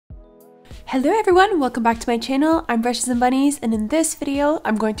Hello everyone, welcome back to my channel. I'm Brushes and Bunnies, and in this video,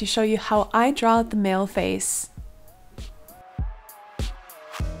 I'm going to show you how I draw the male face.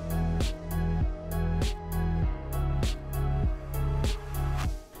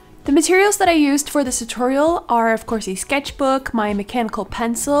 The materials that I used for this tutorial are of course a sketchbook, my mechanical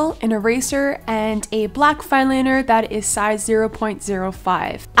pencil, an eraser, and a black fineliner that is size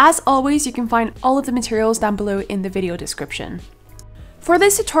 0.05. As always, you can find all of the materials down below in the video description. For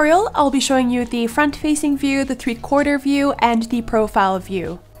this tutorial, I'll be showing you the front-facing view, the three-quarter view, and the profile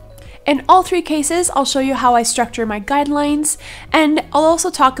view. In all three cases, I'll show you how I structure my guidelines, and I'll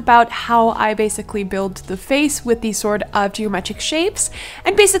also talk about how I basically build the face with these sort of geometric shapes,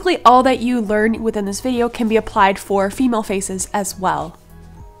 and basically all that you learn within this video can be applied for female faces as well.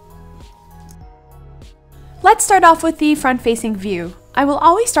 Let's start off with the front-facing view. I will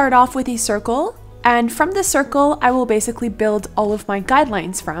always start off with a circle, and from this circle, I will basically build all of my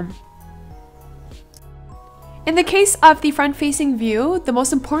guidelines from. In the case of the front-facing view, the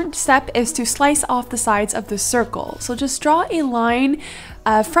most important step is to slice off the sides of the circle. So just draw a line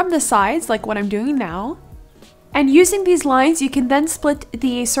from the sides, like what I'm doing now. And using these lines, you can then split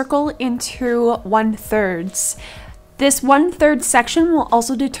the circle into 1/3. This 1/3 section will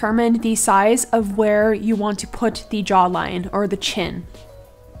also determine the size of where you want to put the jawline or the chin.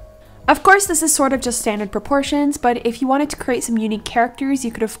 Of course, this is sort of just standard proportions, but if you wanted to create some unique characters,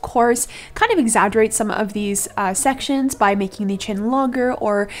 you could of course kind of exaggerate some of these sections by making the chin longer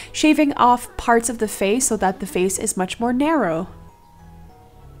or shaving off parts of the face so that the face is much more narrow.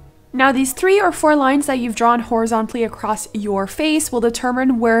 Now, these 3 or 4 lines that you've drawn horizontally across your face will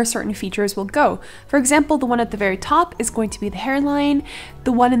determine where certain features will go. For example, the one at the very top is going to be the hairline,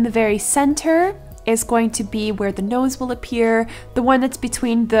 the one in the very center is going to be where the nose will appear. The one that's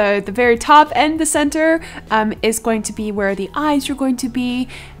between the very top and the center is going to be where the eyes are going to be.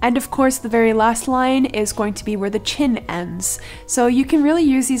 And of course, the very last line is going to be where the chin ends. So you can really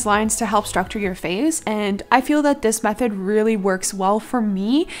use these lines to help structure your face. And I feel that this method really works well for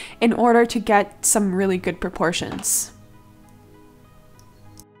me in order to get some really good proportions.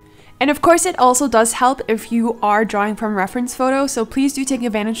 And of course, it also does help if you are drawing from reference photos, so please do take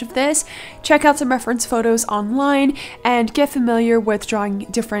advantage of this. Check out some reference photos online and get familiar with drawing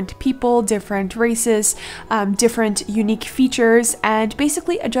different people, different races, different unique features, and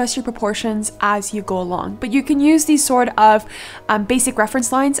basically adjust your proportions as you go along. But you can use these sort of basic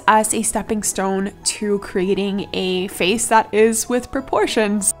reference lines as a stepping stone to creating a face that is with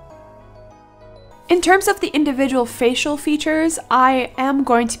proportions. In terms of the individual facial features, I am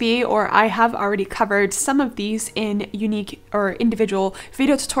going to be, or I have already covered some of these in unique or individual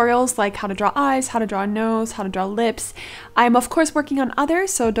video tutorials, like how to draw eyes, how to draw a nose, how to draw lips. I'm of course working on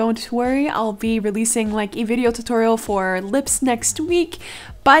others, so don't worry, I'll be releasing like a video tutorial for lips next week,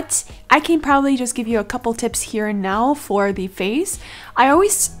 but I can probably just give you a couple tips here and now for the face. I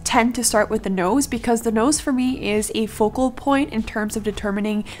always tend to start with the nose because the nose for me is a focal point in terms of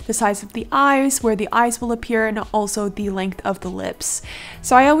determining the size of the eyes, where the eyes will appear, and also the length of the lips.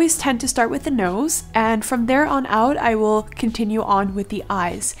 So I always tend to start with the nose, and from there on out, I will continue on with the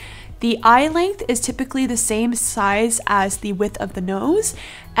eyes. The eye length is typically the same size as the width of the nose,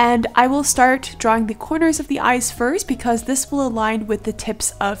 and I will start drawing the corners of the eyes first because this will align with the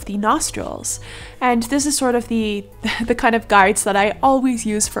tips of the nostrils. And this is sort of the kind of guides that I always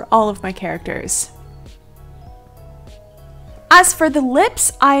use for all of my characters. As for the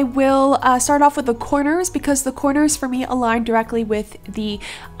lips, I will start off with the corners because the corners for me align directly with the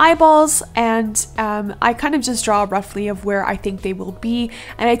eyeballs, and I kind of just draw roughly of where I think they will be,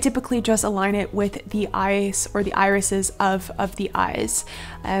 and I typically just align it with the eyes or the irises of the eyes.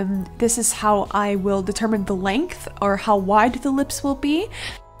 This is how I will determine the length or how wide the lips will be.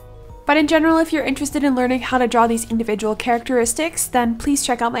 But in general, if you're interested in learning how to draw these individual characteristics, then please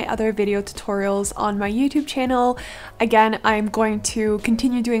check out my other video tutorials on my YouTube channel. Again, I'm going to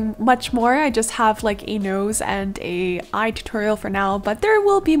continue doing much more. I just have like a nose and a eye tutorial for now, but there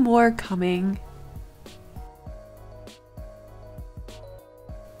will be more coming.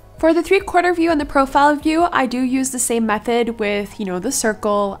 For the three-quarter view and the profile view, I do use the same method with, you know, the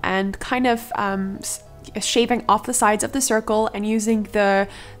circle and kind of shaving off the sides of the circle and using the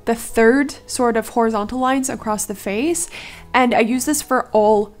third sort of horizontal lines across the face. And I use this for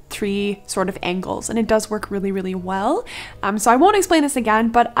all 3 sort of angles, and it does work really, really well. So I won't explain this again,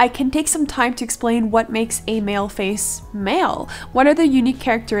 but I can take some time to explain what makes a male face male. What are the unique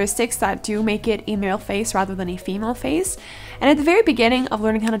characteristics that do make it a male face rather than a female face? And at the very beginning of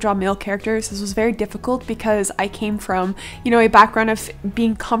learning how to draw male characters, this was very difficult because I came from, you know, a background of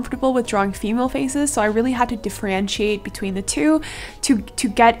being comfortable with drawing female faces, so I really had to differentiate between the two to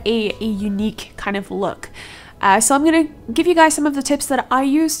get a unique kind of look. So I'm going to give you guys some of the tips that I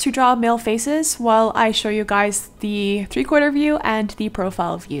use to draw male faces while I show you guys the 3/4 view and the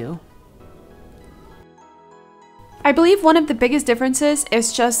profile view. I believe one of the biggest differences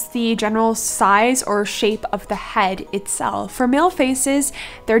is just the general size or shape of the head itself. For male faces,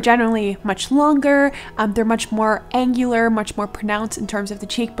 they're generally much longer, they're much more angular, much more pronounced in terms of the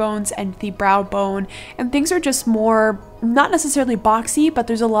cheekbones and the brow bone, and things are just more, not necessarily boxy, but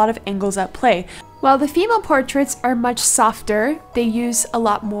there's a lot of angles at play. While the female portraits are much softer, they use a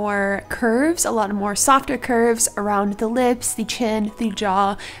lot more curves, a lot more softer curves around the lips, the chin, the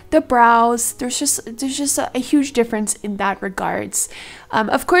jaw, the brows. There's just a huge difference in that regards.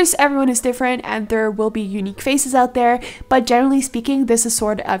 Of course, everyone is different and there will be unique faces out there, but generally speaking, this is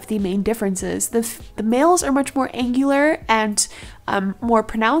sort of the main differences. The males are much more angular and more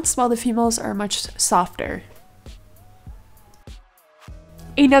pronounced, while the females are much softer.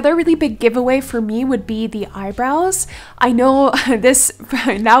 Another really big giveaway for me would be the eyebrows. I know this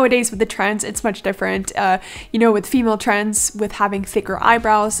nowadays with the trends, it's much different. You know, with female trends, with having thicker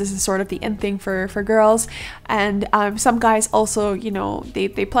eyebrows, this is sort of the in thing for girls. And some guys also, you know, they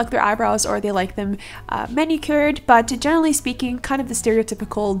pluck their eyebrows or they like them manicured. But generally speaking, kind of the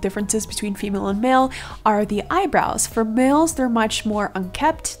stereotypical differences between female and male are the eyebrows. For males, they're much more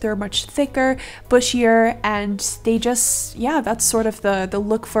unkempt, they're much thicker, bushier, and they just, yeah, that's sort of the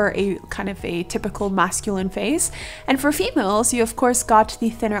look for a kind of a typical masculine face. And for females, you of course got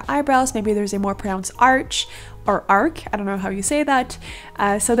the thinner eyebrows, maybe there's a more pronounced arch or arc, I don't know how you say that.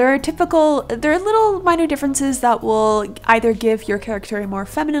 So there are little minor differences that will either give your character a more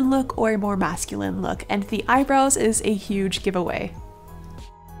feminine look or a more masculine look, and the eyebrows is a huge giveaway.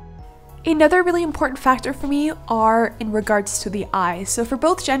 Another really important factor for me are in regards to the eyes. So for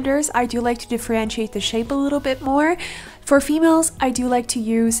both genders, I do like to differentiate the shape a little bit more. For females, I do like to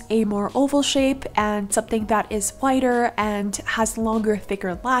use a more oval shape and something that is wider and has longer,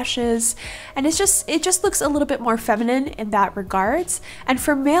 thicker lashes. And it just looks a little bit more feminine in that regards. And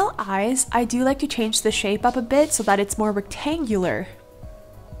for male eyes, I do like to change the shape up a bit so that it's more rectangular.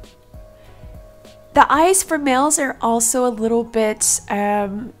 The eyes for males are also a little bit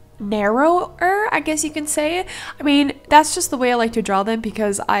narrower, I guess you can say. I mean, that's just the way I like to draw them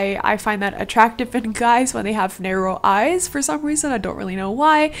because I find that attractive in guys when they have narrow eyes for some reason. I don't really know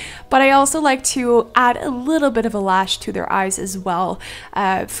why, but I also like to add a little bit of a lash to their eyes as well.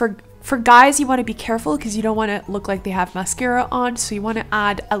 For guys, you want to be careful because you don't want to look like they have mascara on, so you want to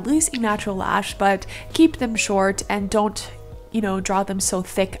add at least a natural lash, but keep them short and don't, you know, draw them so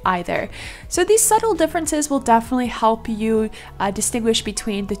thick either. So these subtle differences will definitely help you distinguish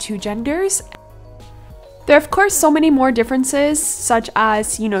between the two genders. There are of course so many more differences, such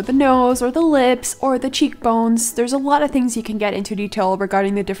as, you know, the nose or the lips or the cheekbones. There's a lot of things you can get into detail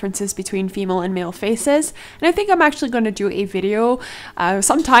regarding the differences between female and male faces. And I think I'm actually going to do a video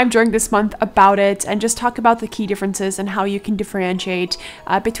sometime during this month about it and just talk about the key differences and how you can differentiate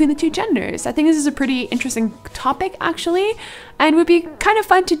between the two genders. I think this is a pretty interesting topic actually, and would be kind of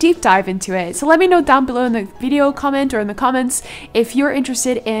fun to deep dive into it. So let me know down below in the video comment or in the comments if you're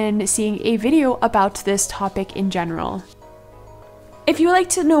interested in seeing a video about this topic in general. If you would like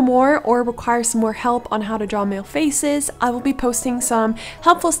to know more or require some more help on how to draw male faces, I will be posting some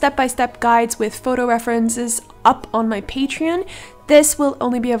helpful step-by-step guides with photo references up on my Patreon. This will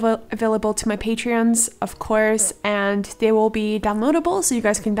only be available to my Patreons, of course, and they will be downloadable, so you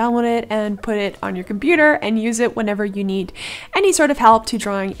guys can download it and put it on your computer and use it whenever you need any sort of help to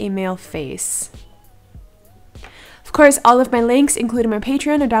drawing a male face. Of course, all of my links, including my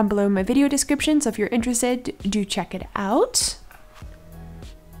Patreon, are down below in my video description, so if you're interested, do check it out.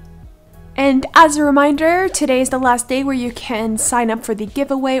 And as a reminder, today is the last day where you can sign up for the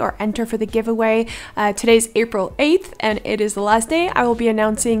giveaway or enter for the giveaway. Today's April 8th and it is the last day. I will be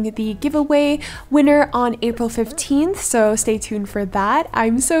announcing the giveaway winner on April 15th, so stay tuned for that.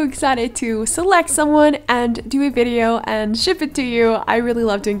 I'm so excited to select someone and do a video and ship it to you. I really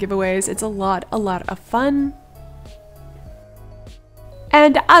love doing giveaways. It's a lot of fun.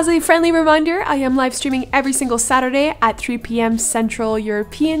 And as a friendly reminder, I am live streaming every single Saturday at 3 p.m. Central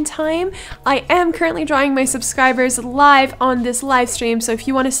European Time. I am currently drawing my subscribers live on this live stream, so if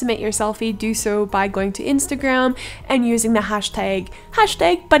you want to submit your selfie, do so by going to Instagram and using the hashtag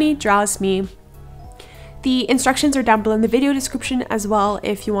BunnyDrawsMe. The instructions are down below in the video description as well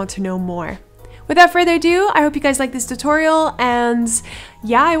if you want to know more. Without further ado, I hope you guys like this tutorial, and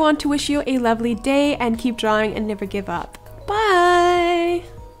yeah, I want to wish you a lovely day and keep drawing and never give up. Bye!